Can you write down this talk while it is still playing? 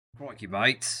Crikey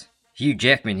mates, Hugh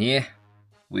Jackman here,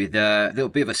 with a little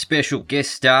bit of a special guest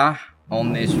star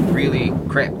on this really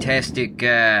craptastic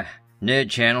nerd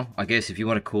channel, I guess if you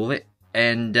want to call it.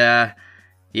 And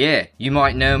yeah, you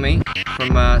might know me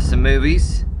from some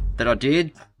movies that I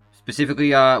did, specifically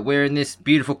wearing this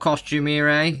beautiful costume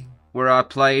here, where I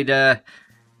played the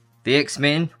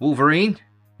X-Men Wolverine.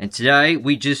 And today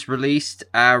we just released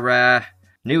our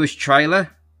newest trailer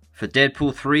for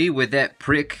Deadpool 3 with that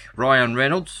prick Ryan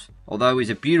Reynolds. Although he's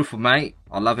a beautiful mate,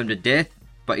 I love him to death,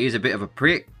 but he's a bit of a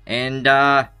prick. And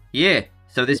yeah,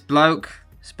 so this bloke,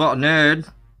 Spot Nerd,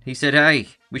 he said, hey,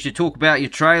 we should talk about your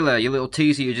trailer, your little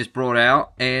teaser you just brought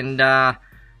out. And I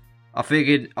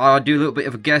figured I'd do a little bit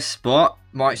of a guest spot.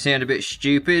 Might sound a bit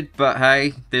stupid, but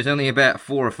hey, there's only about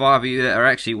 4 or 5 of you that are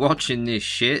actually watching this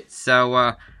shit.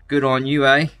 So good on you,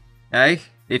 Hey,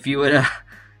 if you would,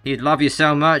 he'd love you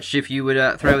so much if you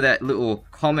would throw that little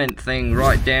comment thing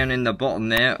right down in the bottom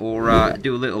there, or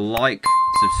do a little like,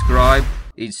 subscribe.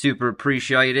 He'd super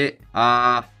appreciate it.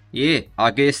 Yeah,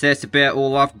 I guess that's about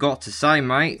all I've got to say,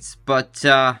 mates. But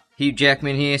Hugh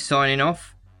Jackman here signing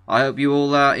off. I hope you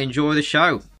all enjoy the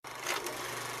show.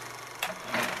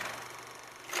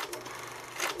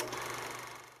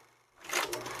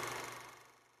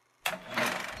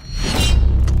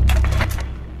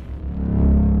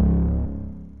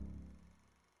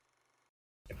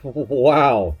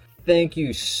 Wow, thank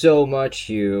you so much,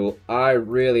 Hugh. I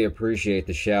really appreciate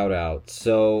the shout out.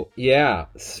 So yeah,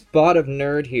 Spot of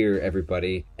Nerd here,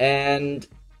 everybody. And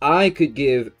I could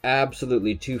give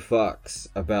absolutely 2 fucks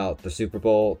about the Super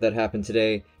Bowl that happened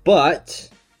today, but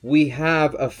we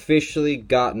have officially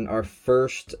gotten our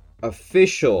first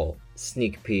official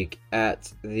sneak peek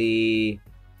at the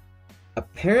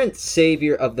apparent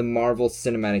savior of the Marvel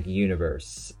Cinematic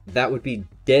Universe. That would be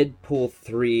Deadpool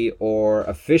 3, or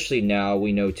officially now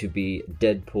we know to be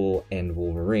Deadpool and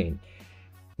Wolverine.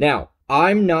 Now,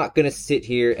 I'm not going to sit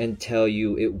here and tell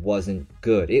you it wasn't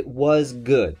good. It was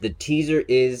good. The teaser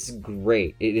is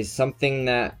great. It is something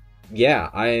that, yeah,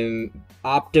 I'm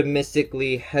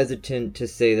optimistically hesitant to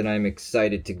say that I'm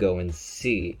excited to go and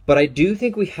see. But I do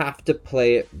think we have to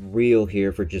play it real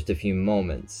here for just a few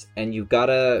moments. And you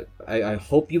gotta, I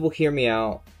hope you will hear me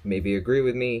out. Maybe agree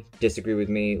with me, disagree with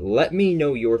me. Let me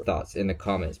know your thoughts in the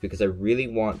comments, because I really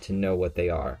want to know what they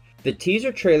are. The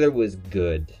teaser trailer was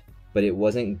good, but it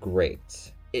wasn't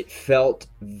great. It felt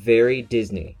very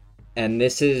Disney. And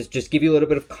this is, just give you a little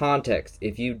bit of context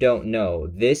if you don't know,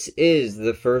 this is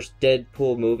the first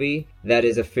Deadpool movie that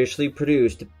is officially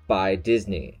produced by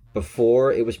Disney.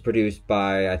 Before, it was produced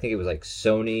by, I think it was like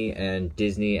Sony and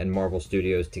Disney and Marvel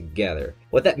Studios together.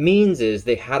 What that means is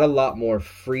they had a lot more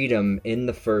freedom in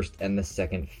the first and the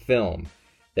second film.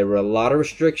 There were a lot of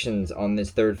restrictions on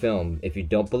this third film. If you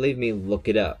don't believe me, look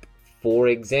it up. For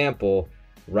example,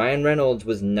 Ryan Reynolds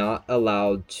was not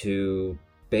allowed to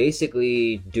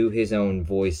basically do his own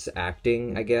voice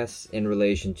acting, I guess, in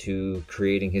relation to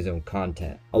creating his own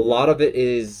content. A lot of it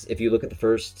is, if you look at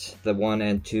the 1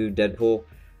 and 2 Deadpool,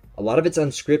 a lot of it's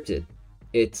unscripted.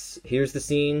 It's, here's the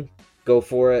scene, go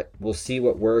for it, we'll see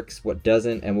what works, what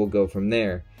doesn't, and we'll go from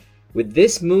there. With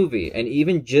this movie, and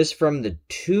even just from the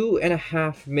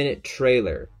 2.5-minute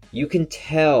trailer, you can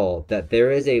tell that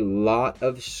there is a lot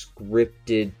of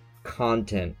scripted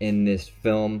content in this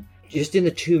film, just in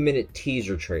the 2-minute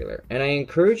teaser trailer. And I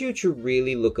encourage you to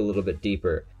really look a little bit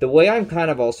deeper. The way I'm kind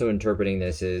of also interpreting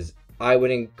this is, I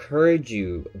would encourage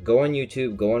you, go on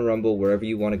YouTube, go on Rumble, wherever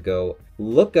you want to go,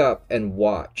 look up and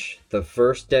watch the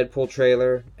first Deadpool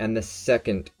trailer and the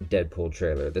second Deadpool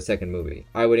trailer, the second movie.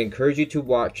 I would encourage you to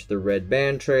watch the Red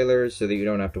Band trailers so that you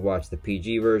don't have to watch the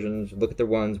PG versions. Look at the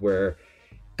ones where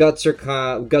guts are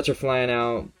flying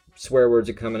out, swear words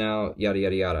are coming out, yada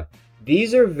yada yada.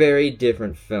 These are very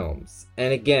different films.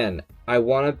 And again, I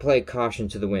want to play caution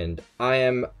to the wind. I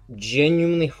am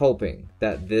genuinely hoping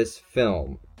that this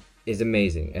film is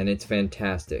amazing and it's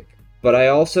fantastic. But I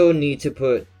also need to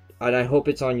put, and I hope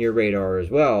it's on your radar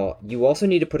as well, you also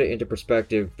need to put it into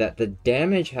perspective that the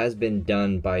damage has been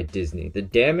done by Disney. The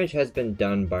damage has been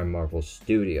done by Marvel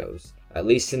Studios. At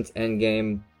least since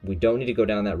Endgame. We don't need to go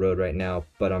down that road right now,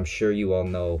 but I'm sure you all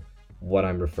know what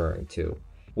I'm referring to.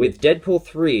 With Deadpool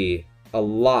 3, a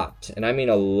lot, and I mean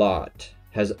a lot,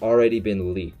 has already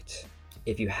been leaked.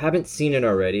 If you haven't seen it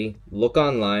already, look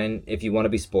online if you want to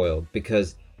be spoiled,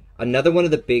 because another one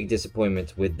of the big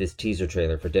disappointments with this teaser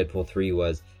trailer for Deadpool 3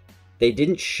 was they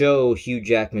didn't show Hugh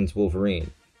Jackman's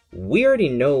Wolverine. We already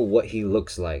know what he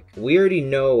looks like. We already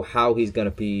know how he's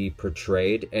gonna be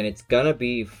portrayed, and it's gonna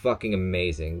be fucking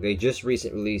amazing. They just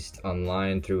recently released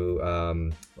online through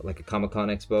like a Comic-Con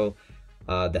expo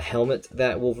the helmet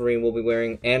that Wolverine will be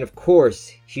wearing, and of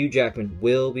course, Hugh Jackman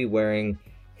will be wearing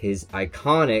his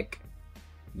iconic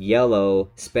yellow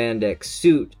spandex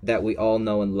suit that we all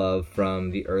know and love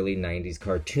from the early 90s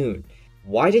cartoon.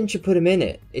 Why didn't you put him in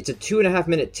it? It's a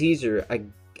 2.5-minute teaser. I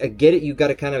get it, you got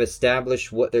to kind of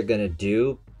establish what they're going to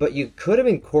do, but you could have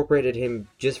incorporated him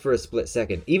just for a split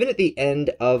second. Even at the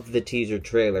end of the teaser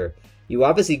trailer, you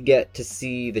obviously get to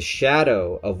see the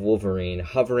shadow of Wolverine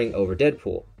hovering over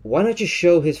Deadpool. Why not just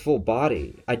show his full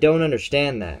body? I don't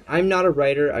understand that. I'm not a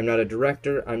writer, I'm not a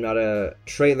director, I'm not a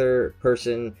trailer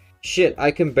person. Shit, I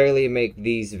can barely make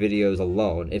these videos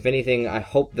alone. If anything, I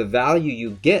hope the value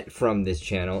you get from this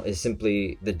channel is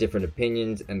simply the different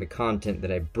opinions and the content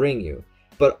that I bring you.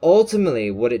 But ultimately,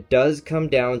 what it does come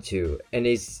down to, and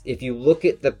is if you look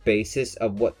at the basis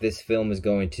of what this film is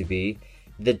going to be,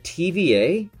 the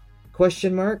TVA,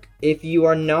 question mark, if you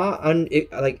are not,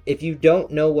 if you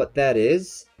don't know what that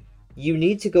is, you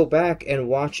need to go back and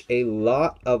watch a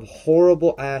lot of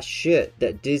horrible ass shit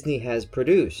that Disney has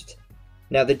produced.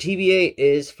 Now, the TVA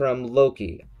is from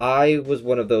Loki. I was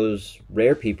one of those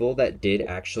rare people that did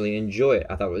actually enjoy it.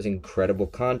 I thought it was incredible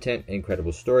content,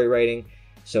 incredible story writing,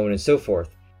 so on and so forth.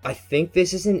 I think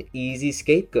this is an easy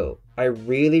scapegoat. I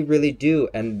really, really do.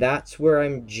 And that's where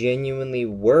I'm genuinely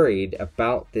worried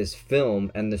about this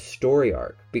film and the story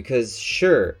arc. Because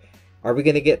sure, are we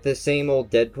going to get the same old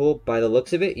Deadpool by the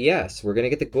looks of it? Yes, we're going to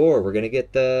get the gore, we're going to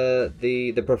get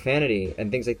the profanity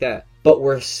and things like that. But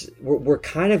we're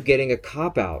kind of getting a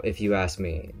cop-out, if you ask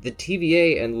me. The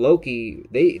TVA and Loki,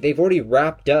 they've already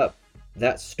wrapped up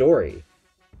that story.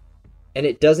 And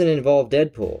it doesn't involve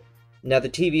Deadpool. Now, the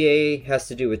TVA has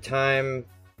to do with time.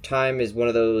 Time is one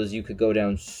of those, you could go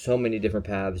down so many different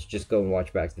paths. Just go and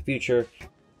watch Back to the Future.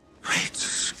 Great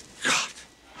Scott!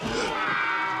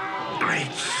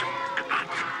 Great Scott!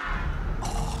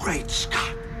 Great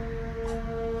Scott!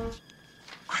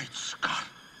 Great Scott!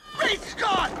 Great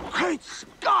Scott! Great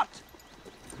Scott!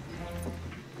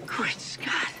 Great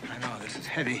Scott! I know, this is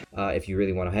heavy. If you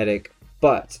really want a headache.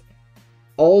 But,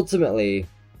 ultimately,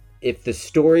 if the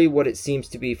story, what it seems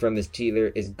to be from this teaser,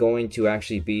 is going to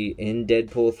actually be in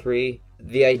Deadpool 3,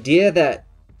 the idea that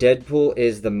Deadpool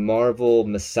is the Marvel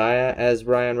Messiah, as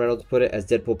Ryan Reynolds put it, as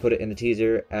Deadpool put it in the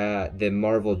teaser, the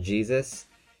Marvel Jesus,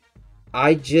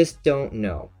 I just don't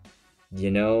know. You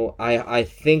know, I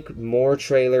think more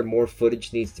trailer, more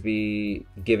footage needs to be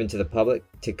given to the public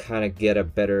to kind of get a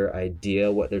better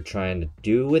idea what they're trying to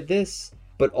do with this.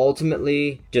 But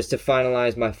ultimately, just to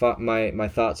finalize my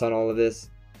thoughts on all of this,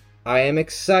 I am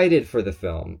excited for the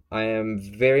film. I'm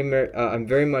very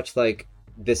much like,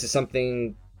 this is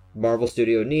something Marvel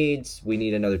Studio needs. We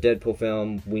need another Deadpool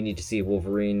film. We need to see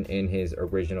Wolverine in his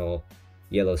original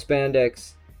yellow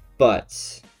spandex.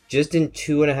 But just in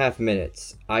 2.5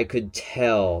 minutes, I could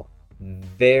tell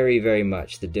very, very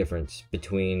much the difference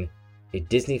between a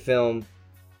Disney film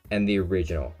and the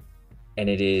original. And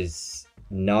it is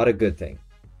not a good thing.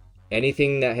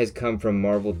 Anything that has come from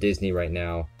Marvel Disney right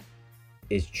now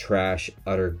is trash,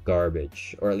 utter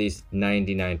garbage, or at least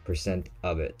 99%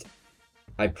 of it.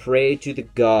 I pray to the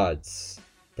gods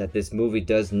that this movie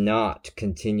does not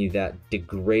continue that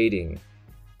degrading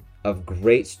of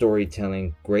great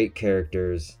storytelling, great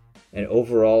characters, and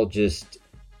overall just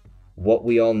what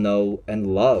we all know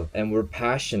and love and we're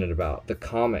passionate about. The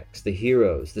comics, the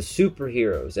heroes, the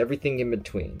superheroes, everything in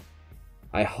between.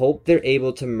 I hope they're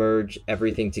able to merge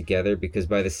everything together, because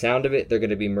by the sound of it, they're going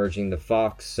to be merging the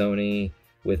Fox, Sony,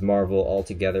 with Marvel all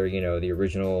together, you know, the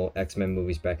original X-Men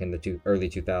movies back in the early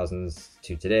 2000s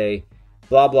to today,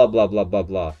 blah, blah, blah, blah, blah,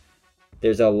 blah.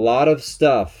 There's a lot of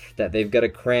stuff that they've got to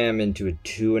cram into a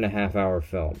 2.5-hour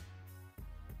film.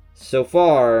 So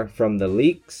far, from the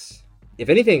leaks, if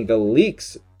anything, the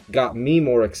leaks got me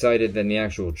more excited than the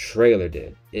actual trailer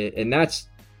did. And that's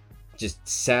just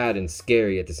sad and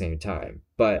scary at the same time.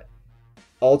 But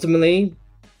ultimately,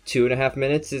 2.5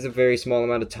 minutes is a very small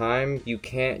amount of time. You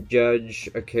can't judge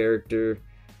a character.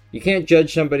 You can't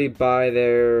judge somebody by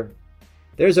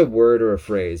there's a word or a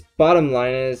phrase. Bottom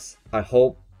line is, I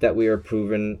hope that we are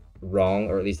proven wrong,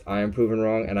 or at least I am proven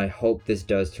wrong, and I hope this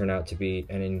does turn out to be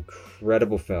an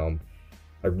incredible film.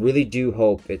 I really do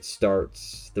hope it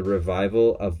starts the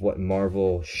revival of what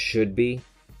Marvel should be,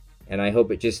 and I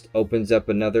hope it just opens up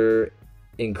another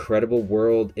incredible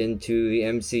world into the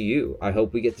MCU. I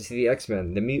hope we get to see the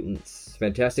X-Men, the Mutants,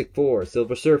 Fantastic Four,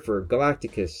 Silver Surfer,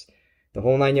 Galacticus, the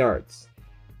whole 9 yards.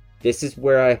 This is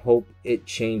where I hope it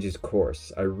changes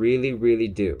course. I really, really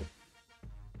do.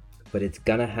 But it's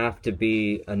gonna have to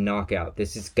be a knockout.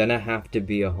 This is gonna have to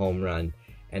be a home run.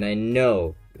 And I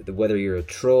know that whether you're a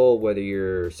troll, whether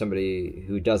you're somebody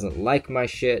who doesn't like my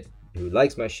shit, who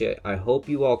likes my shit, I hope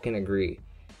you all can agree.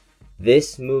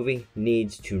 This movie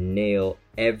needs to nail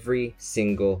every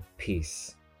single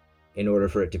piece in order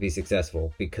for it to be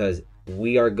successful, because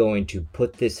we are going to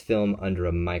put this film under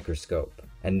a microscope.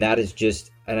 And that is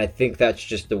just, and I think that's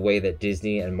just the way that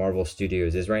Disney and Marvel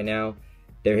Studios is right now.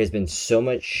 There has been so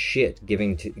much shit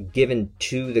given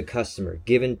to the customer,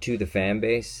 given to the fan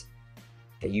base,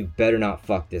 that you better not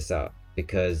fuck this up,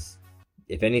 because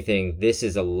if anything, this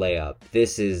is a layup.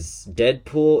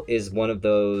 Deadpool is one of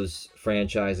those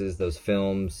franchises, those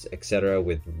films, etc.,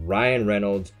 with Ryan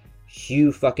Reynolds,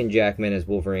 Hugh fucking Jackman as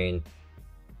Wolverine.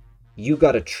 You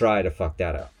gotta try to fuck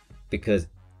that up, because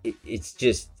it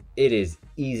is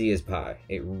easy as pie.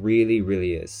 It really,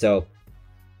 really is. So,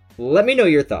 let me know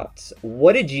your thoughts.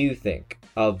 What did you think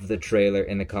of the trailer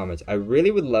in the comments? I really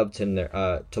would love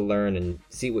to learn and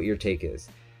see what your take is.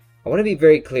 I want to be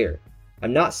very clear.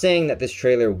 I'm not saying that this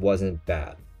trailer wasn't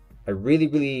bad. I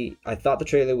thought the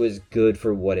trailer was good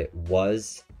for what it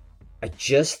was. I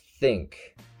just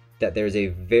think that there's a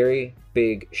very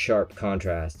big, sharp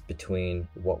contrast between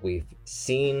what we've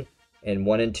seen in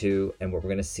 1 and 2 and what we're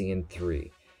going to see in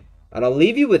 3. And I'll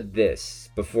leave you with this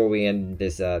before we end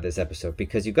this episode,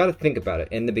 because you've got to think about it.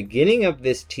 In the beginning of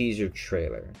this teaser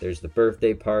trailer, there's the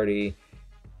birthday party.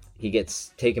 He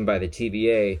gets taken by the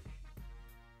TVA.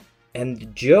 And the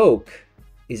joke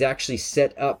is actually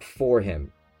set up for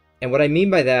him. And what I mean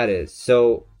by that is,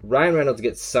 so Ryan Reynolds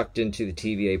gets sucked into the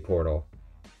TVA portal.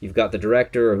 You've got the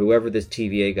director or whoever this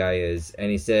TVA guy is, and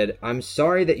he said, "I'm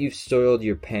sorry that you've soiled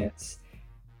your pants."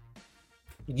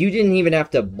 You didn't even have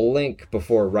to blink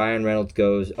before Ryan Reynolds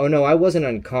goes, "Oh no, I wasn't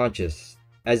unconscious."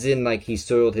 As in, like, he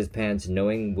soiled his pants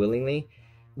willingly.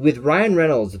 With Ryan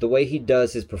Reynolds, the way he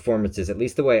does his performances, at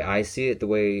least the way I see it, the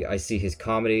way I see his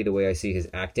comedy, the way I see his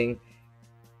acting,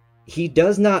 he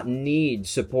does not need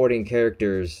supporting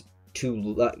characters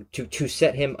to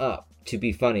set him up to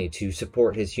be funny, to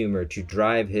support his humor, to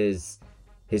drive his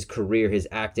career, his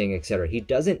acting, etc. He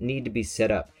doesn't need to be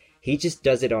set up. He just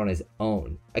does it on his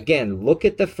own. Again, look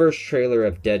at the first trailer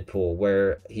of Deadpool,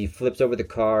 where he flips over the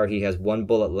car, he has 1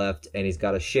 bullet left, and he's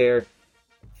got a share,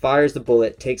 fires the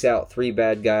bullet, takes out 3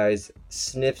 bad guys,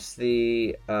 sniffs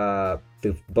the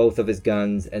both of his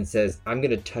guns, and says, "I'm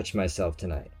gonna touch myself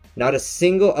tonight." Not a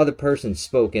single other person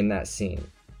spoke in that scene.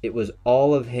 It was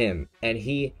all of him, and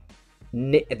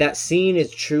that scene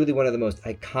is truly one of the most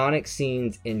iconic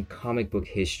scenes in comic book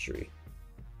history.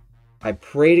 I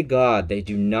pray to God they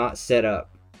do not set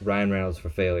up Ryan Reynolds for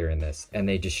failure in this, and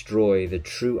they destroy the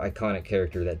true iconic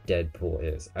character that Deadpool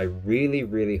is. I really,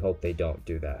 really hope they don't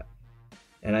do that.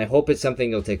 And I hope it's something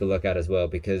you'll take a look at as well,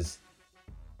 because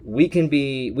we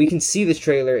can see this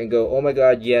trailer and go, "Oh my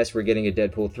God, yes, we're getting a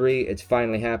Deadpool 3. It's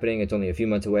finally happening. It's only a few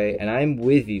months away." And I'm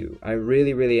with you. I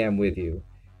really, really am with you.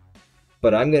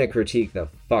 But I'm going to critique the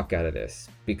fuck out of this,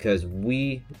 because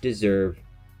we deserve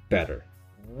better.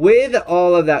 With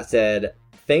all of that said,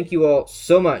 thank you all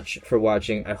so much for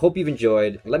watching. I hope you've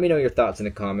enjoyed. Let me know your thoughts in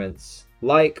the comments.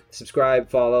 Like, subscribe,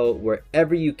 follow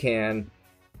wherever you can.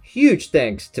 Huge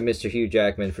thanks to Mr. Hugh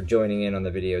Jackman for joining in on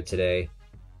the video today.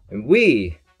 And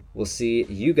we will see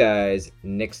you guys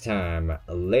next time.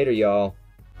 Later, y'all.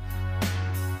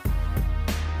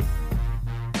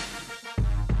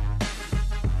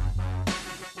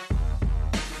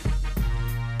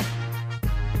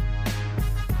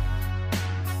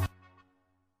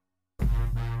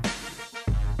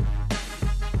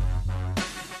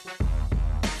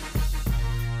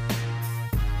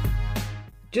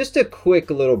 Just a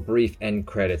quick little brief end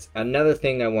credits. Another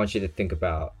thing I want you to think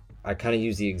about. I kind of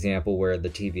use the example where the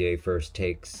TVA first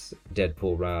takes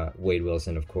Deadpool, Wade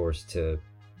Wilson, of course, to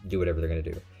do whatever they're going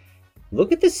to do.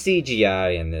 Look at the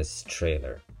CGI in this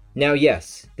trailer. Now,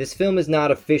 yes, this film is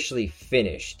not officially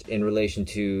finished in relation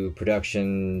to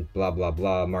production, blah, blah,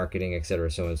 blah, marketing,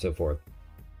 etc., so on and so forth.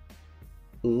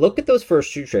 Look at those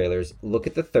first 2 trailers. Look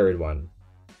at the third one.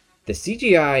 The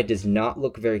CGI does not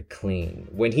look very clean.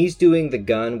 When he's doing the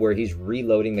gun, where he's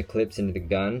reloading the clips into the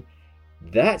gun,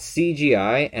 that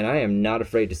CGI, and I am not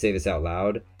afraid to say this out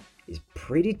loud, is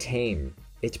pretty tame.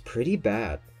 It's pretty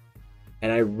bad.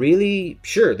 And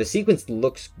sure, the sequence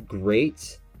looks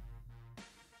great,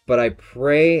 but I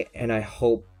pray and I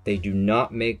hope they do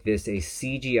not make this a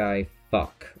CGI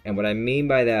fuck. And what I mean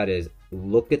by that is,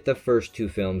 look at the first 2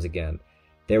 films again.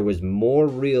 There was more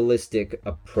realistic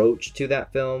approach to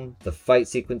that film. The fight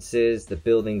sequences, the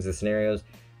buildings, the scenarios.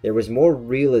 There was more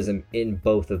realism in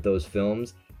both of those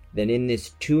films than in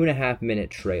this 2.5-minute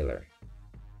trailer.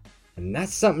 And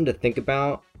that's something to think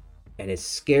about, and it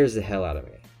scares the hell out of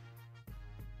me.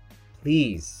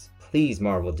 Please, please,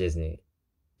 Marvel, Disney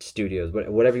Studios,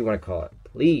 whatever you want to call it,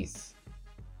 please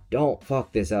don't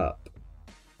fuck this up.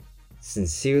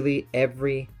 Sincerely,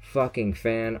 every fucking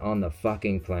fan on the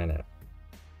fucking planet.